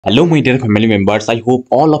Hello my dear family members, I hope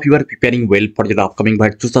all of you are preparing well for your upcoming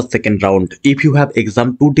Virtusa second round. If you have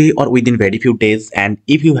exam today or within very few days, and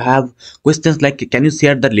if you have questions like can you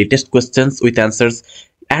share the latest questions with answers,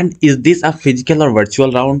 and is this a physical or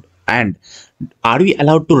virtual round, and are we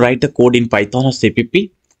allowed to write the code in Python or CPP?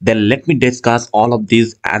 Then let me discuss all of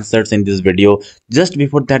these answers in this video. Just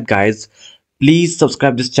before that guys, please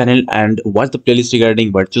subscribe this channel and watch the playlist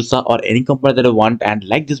regarding Virtusa or any company that you want, and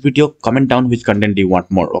like this video, comment down which content do you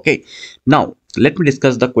want more. Okay, now let me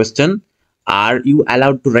discuss the question. Are you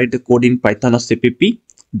allowed to write the code in Python or CPP?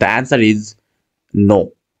 The answer is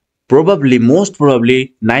no. Probably, most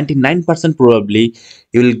probably, 99% probably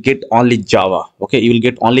you will get only Java. Okay, you will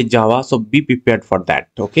get only Java, so be prepared for that.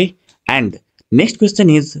 Okay, and next question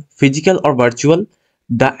is physical or virtual.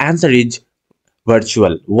 The answer is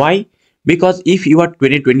virtual. Why? Because if you are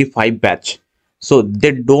 2025 batch, so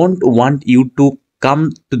they don't want you to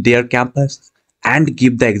come to their campus and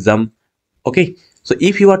give the exam. Okay, so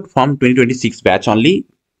if you are from 2026 batch only,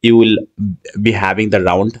 you will be having the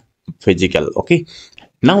round physical. Okay,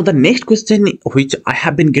 now the next question which I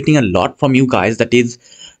have been getting a lot from you guys, that is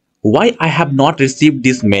why I have not received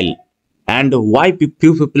this mail and why few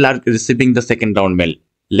people are receiving the second round mail.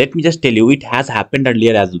 Let me just tell you, it has happened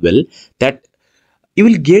earlier as well, that you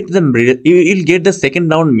will get the second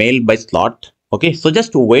round mail by slot. Okay, so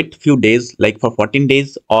just wait few days, like for 14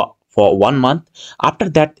 days or for 1 month. After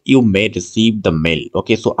that you may receive the mail.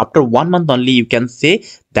 Okay, so after 1 month only you can say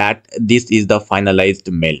that this is the finalized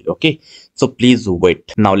mail. Okay, so please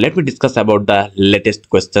wait. Now let me discuss about the latest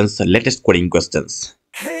coding questions.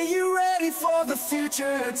 Hey, you ready for the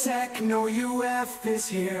future? Tekno UF is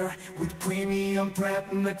here with premium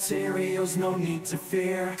prep materials, no need to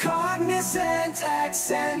fear. Cognizant,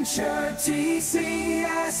 Accenture,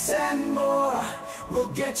 TCS and more. We'll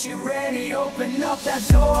get you ready, open up that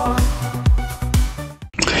door.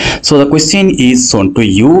 So the question is shown to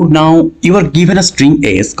you. Now you are given a string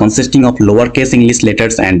S consisting of lowercase English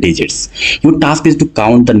letters and digits. Your task is to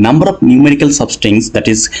count the number of numerical substrings, that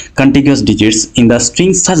is contiguous digits, in the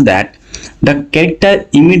string such that the character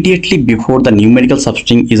immediately before the numerical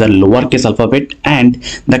substring is a lowercase alphabet and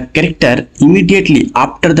the character immediately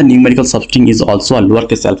after the numerical substring is also a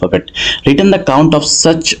lowercase alphabet. Return the count of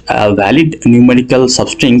such valid numerical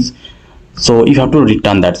substrings. So you have to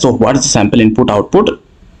return that. So what is the sample input output?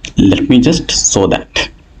 Let me just show that.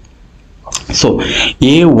 So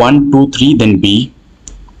A1 2 3, then B,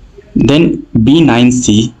 then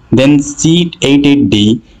B9C, then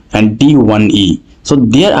C88D and D1E. So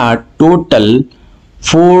there are total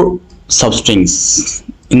 4 substrings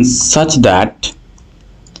in such that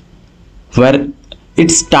where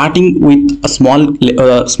it's starting with a small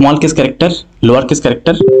case character, lowercase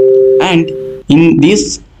character, and in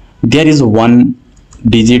this there is one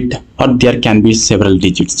digit or there can be several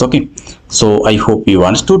digits. Okay, so I hope you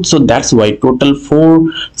understood. So that's why total 4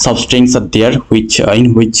 substrings are there which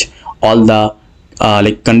in which all the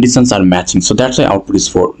like conditions are matching. So that's why output is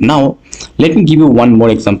 4. Now let me give you one more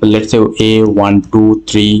example. Let's say A1 2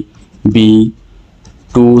 3 B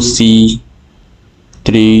 2 C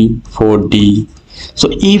 3 4 D. So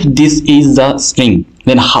if this is the string,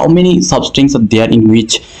 then how many substrings are there in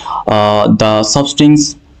which the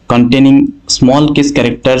substrings containing small case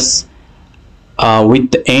characters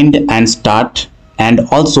with end and start, and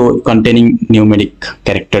also containing numeric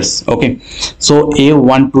characters. Okay, so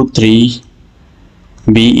A1 2 3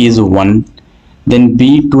 B is 1, then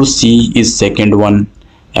B2 C is second one,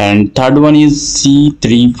 and third one is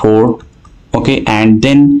C3 4. Okay, and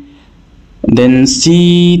then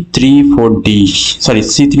C34D, sorry,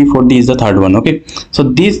 C34D is the third one. Okay, so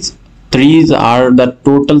these 3 are the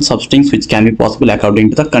total substrings which can be possible according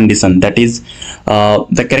to the condition, that is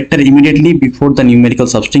the character immediately before the numerical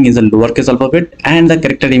substring is a lowercase alphabet and the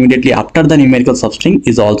character immediately after the numerical substring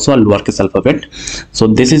is also a lowercase alphabet. So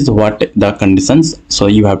this is what the conditions, so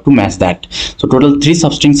you have to match that. So total 3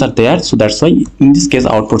 substrings are there, so that's why in this case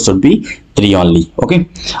output should be 3 only. Okay,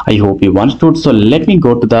 I hope you understood. So let me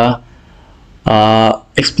go to the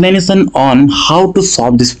explanation on how to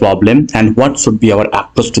solve this problem and what should be our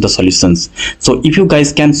approach to the solutions. So if you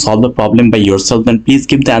guys can solve the problem by yourself, then please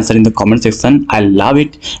give the answer in the comment section. I love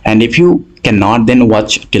it. And if you cannot, then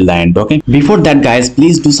watch till the end. Okay, before that guys,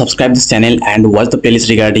 please do subscribe this channel and watch the playlist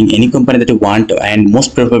regarding any company that you want, and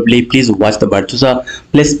most probably please watch the Virtusa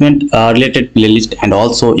placement related playlist, and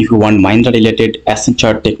also if you want Mahindra related,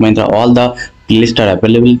 Accenture, Tech Mahindra, all the playlists are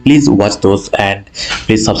available. Please watch those and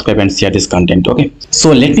please subscribe and share this content. Okay,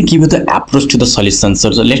 so let me give you the approach to the solution. So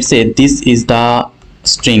let's say this is the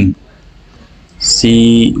string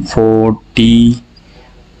C4D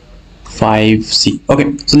 5c.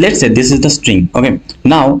 Okay, so let's say this is the string. Okay,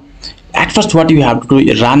 now at first what you have to do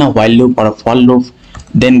is run a while loop or a for loop,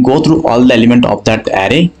 then go through all the element of that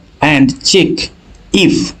array and check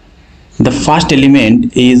if the first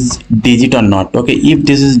element is digit or not. Okay, if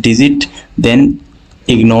this is digit, then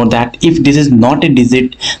ignore that. If this is not a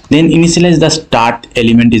digit, then initialize the start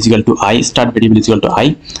element is equal to I, start variable is equal to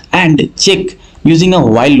I, and check using a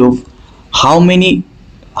while loop how many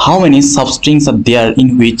substrings are there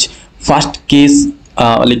in which first case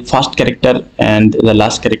like first character and the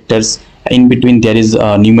last characters in between there is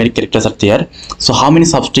numeric characters are there. So how many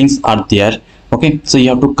substrings are there? Okay, so you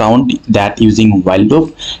have to count that using while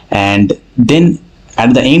loop, and then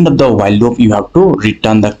at the end of the while loop you have to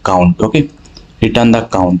return the count. Okay, return the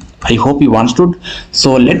count. I hope you understood.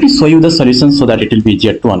 So let me show you the solutions so that it will be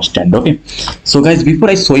easier to understand. Okay, so guys, before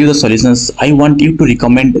I show you the solutions, I want you to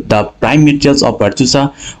recommend the prime materials of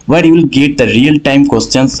Virtusa, where you will get the real-time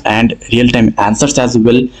questions and real-time answers as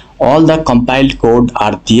well. All the compiled code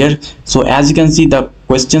are there. So as you can see, the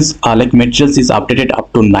questions are like materials is updated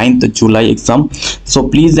up to 9th July exam. So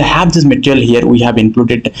please have this material here. We have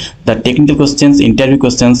included the technical questions, interview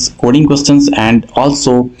questions, coding questions, and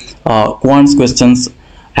also quants questions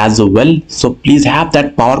as well. So please have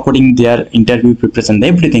that power coding there, interview preparation,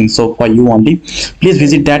 everything. So for you only, please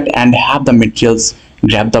visit that and have the materials,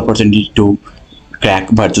 grab the opportunity to crack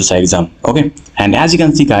Virtusa exam. Okay, and as you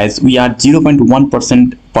can see guys, we are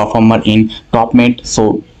 0.1% performer in TopMate.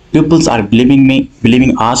 So pupils are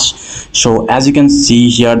believing us. So as you can see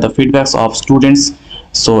here, the feedbacks of students,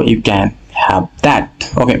 so you can have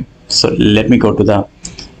that. Okay, so let me go to the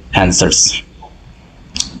answers.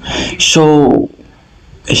 So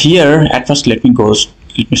here at first let me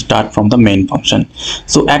start from the main function.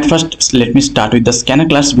 So at first let me start with the scanner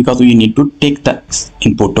class, because we need to take the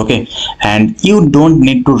input. Okay, and you don't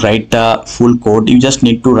need to write the full code, you just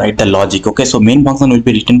need to write the logic. Okay, so main function will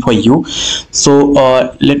be written for you. So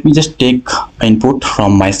let me just take input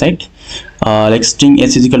from my side, like string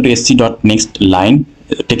s is equal to sc dot next line,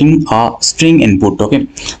 taking a string input. Okay,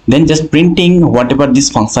 then just printing whatever this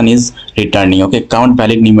function is returning. Okay, count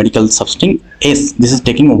valid numerical substring s, this is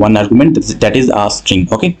taking one argument, that is a string.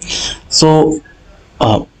 Okay, so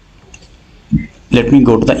let me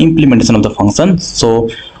go to the implementation of the function. So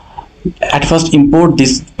at first import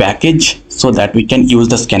this package so that we can use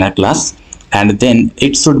the scanner class, and then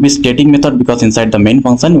it should be static method, because inside the main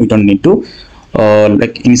function we don't need to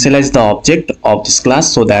like initialize the object of this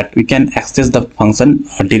class, so that we can access the function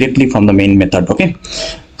directly from the main method. Okay,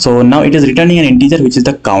 so now it is returning an integer which is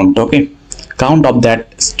the count. Okay, count of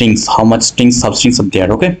that strings, how much strings substrings are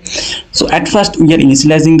there. Okay, so at first we are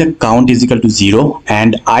initializing the count is equal to 0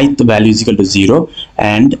 and ith value is equal to 0,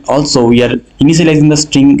 and also we are initializing the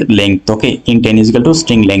string length. Okay, int n is equal to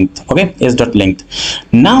string length. Okay, s dot length.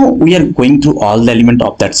 Now we are going through all the element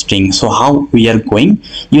of that string. So how we are going?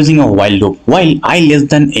 Using a while loop. While I less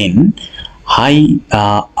than n, I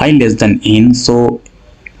less than n, so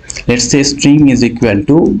let's say string is equal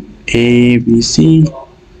to a b c,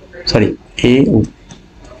 sorry, a,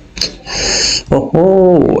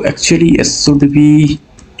 oh actually it should be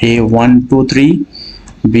a1 2 3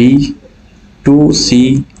 b 2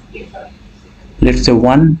 c, let's say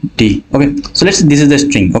 1 d. Okay, so let's say this is the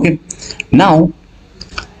string. Okay, now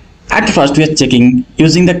at first we are checking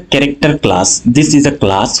using the character class. This is a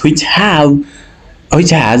class which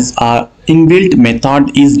has a inbuilt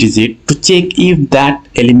method is digit to check if that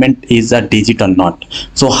element is a digit or not.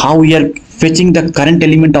 So how we are fetching the current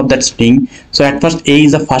element of that string? So at first a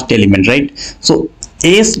is the first element, right? So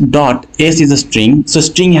s dot s is a string, so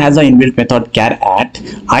string has a inbuilt method char at,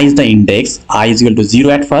 I is the index, I is equal to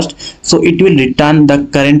 0 at first, so it will return the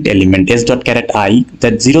current element s dot char at I,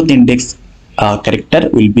 that 0th index character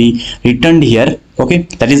will be returned here. Okay,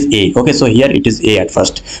 that is a. Okay, so here it is a at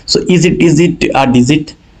first. So is it a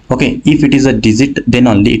digit? Okay, if it is a digit, then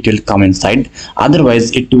only it will come inside,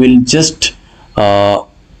 otherwise it will just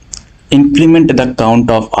increment the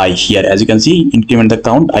count of I here. As you can see, increment the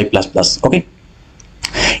count I plus plus. Okay,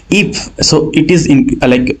 if so it is in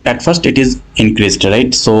like at first it is increased,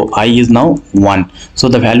 right? So I is now 1, so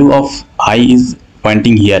the value of I is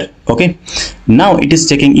pointing here. Okay, now it is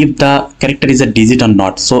checking if the character is a digit or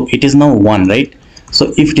not. So it is now 1, right?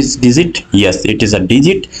 So if it is digit, yes, it is a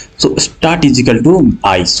digit. So start is equal to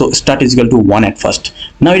I, so start is equal to 1 at first.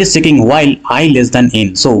 Now it is checking while I less than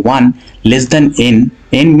n, so 1 less than n,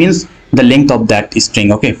 n means the length of that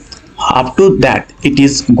string. Okay, up to that it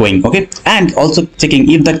is going. Okay, and also checking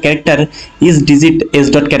if the character is digit s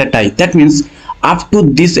dot character I, that means up to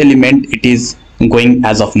this element it is going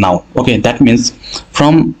as of now. Okay, that means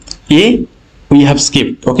from a we have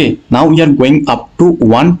skipped. Okay, now we are going up to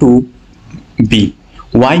 1 to B.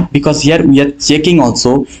 Why? Because here we are checking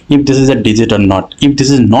also if this is a digit or not. If this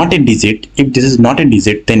is not a digit, then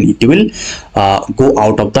it will go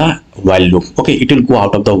out of the while loop. Okay, it will go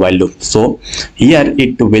out of the while loop. So here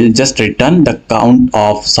it will just return the count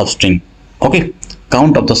of substring. Okay,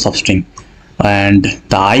 count of the substring, and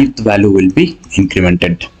the ith value will be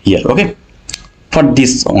incremented here. Okay, for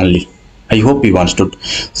this only. I hope you understood.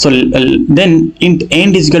 So then int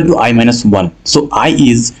end is equal to I minus 1. So I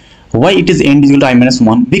is, why it is end is equal to I minus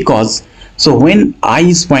 1? Because so when I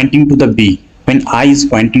is pointing to the B,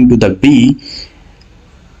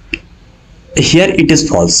 here it is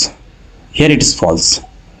false.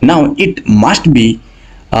 Now it must be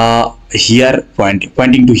here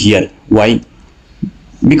pointing to here. Why?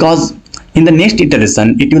 Because in the next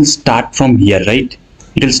iteration it will start from here, right?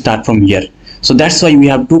 So that's why we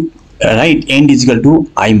have to write end is equal to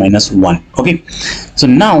I minus 1. Okay, so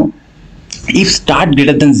now if start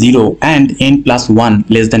greater than 0 and n plus 1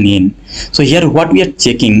 less than n, so here what we are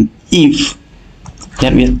checking, if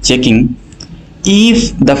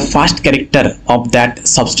the first character of that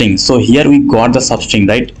substring, so here we got the substring,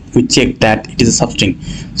 right? We check that it is a substring.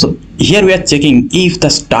 So here we are checking if the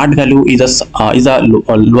start value is a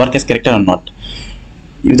lowercase character or not.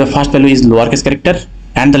 If the first value is lowercase character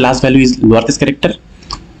and the last value is lowercase character,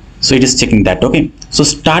 so it is checking that. Okay, so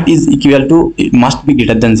start is equal to, it must be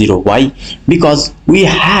greater than 0. Why? Because we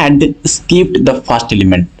had skipped the first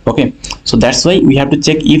element. Okay, so that's why we have to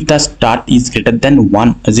check if the start is greater than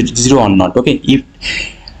 0 or not. Okay, if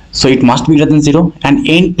so it must be greater than 0, and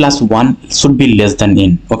n plus 1 should be less than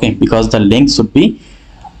n. Okay, because the length should be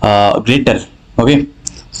greater. Okay,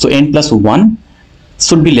 so n plus 1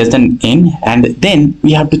 should be less than n, and then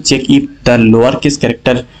we have to check if the lowercase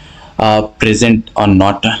character present or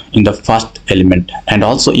not in the first element, and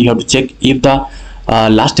also you have to check if the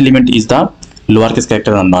last element is the lowercase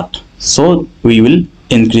character or not. So we will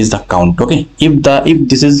increase the count. Okay, if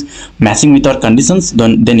this is matching with our conditions,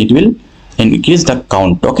 then it will increase the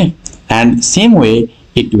count. Okay, and same way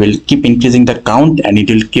it will keep increasing the count, and it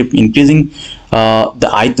will keep increasing the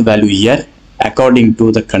ith value here according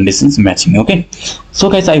to the conditions matching. Okay, so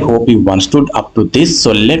guys, I hope you understood up to this.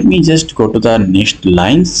 So let me just go to the next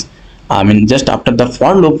lines. I mean, just after the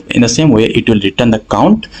for loop, in the same way it will return the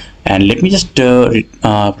count, and let me just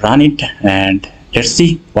run it, and let's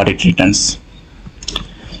see what it returns.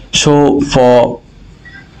 So for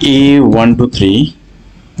A 1 2 3,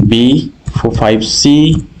 B 4 5,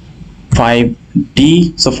 C 5,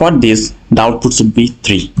 D, so for this the output should be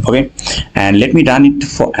 3. Okay, and let me run it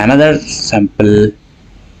for another sample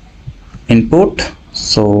input.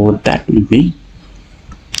 So that will be,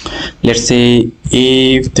 let's say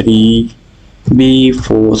A3,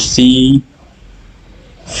 B4, C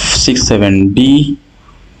 6 7, D,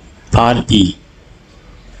 R, E.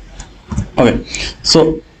 Okay,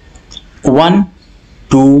 so 1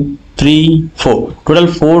 2 3 4, total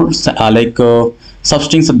 4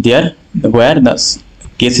 substrings are there where the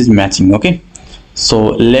case is matching. Okay, so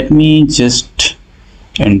let me just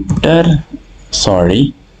enter,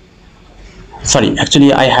 sorry,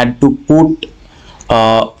 actually I had to put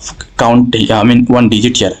count, I mean one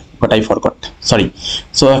digit here, but I forgot, sorry.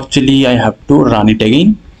 So actually I have to run it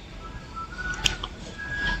again.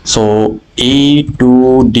 So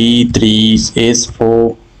A2, D3,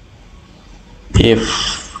 S4,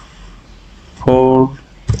 F4,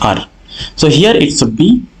 R. So here it should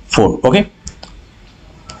be 4. Okay,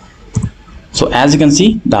 so as you can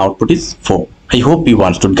see the output is 4. I hope you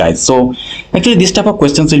understood, guys. So actually this type of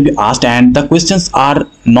questions will be asked, and the questions are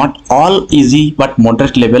not all easy but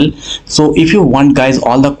moderate level. So if you want, guys,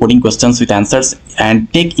 all the coding questions with answers and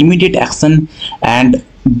take immediate action and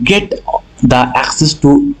get the access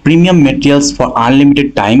to premium materials for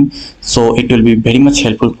unlimited time, so it will be very much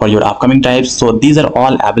helpful for your upcoming types. So these are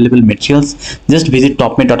all available materials. Just visit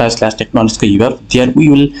topmate.us/techno_uf. There we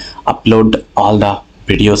will upload all the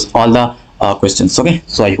videos, all the questions. Okay,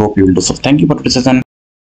 so I hope you will do so. Thank you for today's session.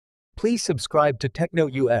 Please subscribe to Tekno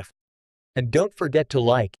UF and don't forget to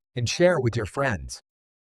like and share with your friends.